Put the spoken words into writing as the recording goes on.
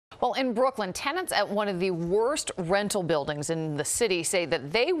Well, in Brooklyn, tenants at one of the worst rental buildings in the city say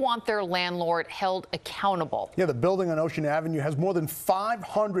that they want their landlord held accountable. Yeah, the building on Ocean Avenue has more than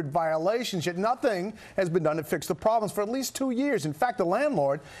 500 violations, yet nothing has been done to fix the problems for at least 2 years. In fact, the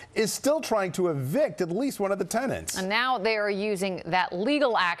landlord is still trying to evict at least one of the tenants. And now they are using that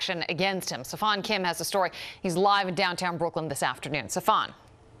legal action against him. Safan Kim has the story. He's live in downtown Brooklyn this afternoon. Safan.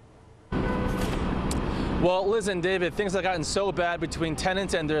 Well, Liz and David, things have gotten so bad between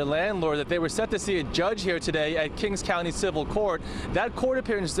tenants and their landlord that they were set to see a judge here today at Kings County Civil Court. That court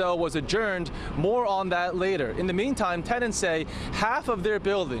appearance, though, was adjourned. More on that later. In the meantime, tenants say half of their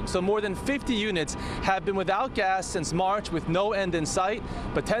building, so more than 50 units, have been without gas since March with no end in sight.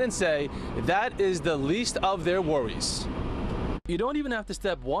 But tenants say that is the least of their worries. You don't even have to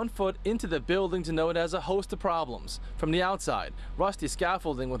step 1 foot into the building to know it has a host of problems. From the outside, rusty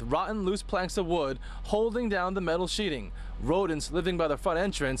scaffolding with rotten loose planks of wood holding down the metal sheeting, rodents living by the front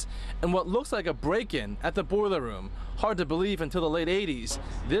entrance, and what looks like a break-in at the boiler room. Hard to believe until the late 80s,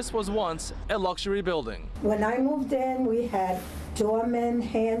 this was once a luxury building. When I moved in, we had doormen,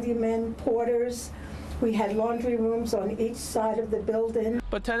 handymen, porters. We had laundry rooms on each side of the building.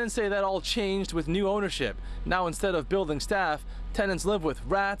 But tenants say that all changed with new ownership. Now, instead of building staff, tenants live with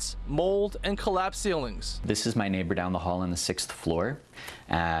rats, mold, and collapsed ceilings. This is my neighbor down the hall on the 6th floor.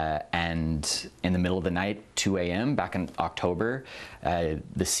 And in the middle of the night, 2 a.m., back in October,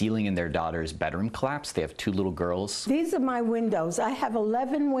 the ceiling in their daughter's bedroom collapsed. They have 2 little girls. These are my windows. I have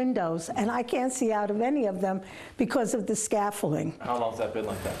 11 windows, and I can't see out of any of them because of the scaffolding. How long has that been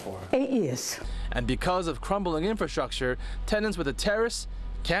like that for? 8 years. And because of crumbling infrastructure, tenants with a terrace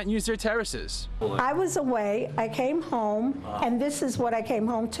can't use their terraces. I was away, I came home, and this is what I came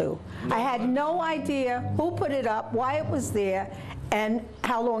home to. I had no idea who put it up, why it was there, and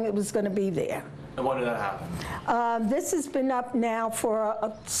how long it was going to be there. And when did that happen? This has been up now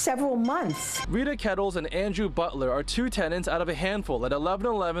for several months. Rita Kettles and Andrew Butler are 2 tenants out of a handful at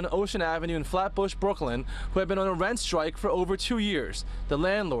 1111 Ocean Avenue in Flatbush, Brooklyn, who have been on a rent strike for over 2 years. The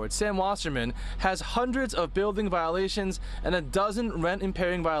landlord, Sam Wasserman, has hundreds of building violations and a dozen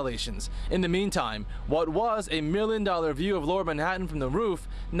rent-impairing violations. In the meantime, what was a $1 million view of Lower Manhattan from the roof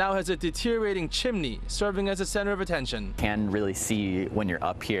now has a deteriorating chimney serving as a center of attention. Can really see when you're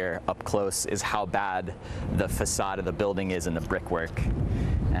up here, up close, is how bad the facade of the building is and the brickwork.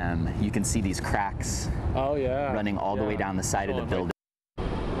 You can see these cracks running all the way down the side of the building.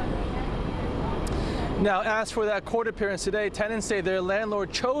 Now, as for that court appearance today, tenants say their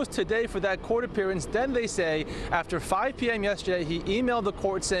landlord chose today for that court appearance. Then they say after 5 p.m. yesterday, he emailed the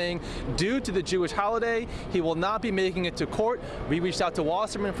court saying due to the Jewish holiday, he will not be making it to court. We reached out to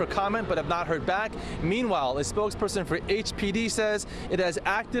Wasserman for comment, but have not heard back. Meanwhile, a spokesperson for HPD says it has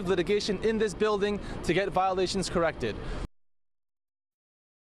active litigation in this building to get violations corrected.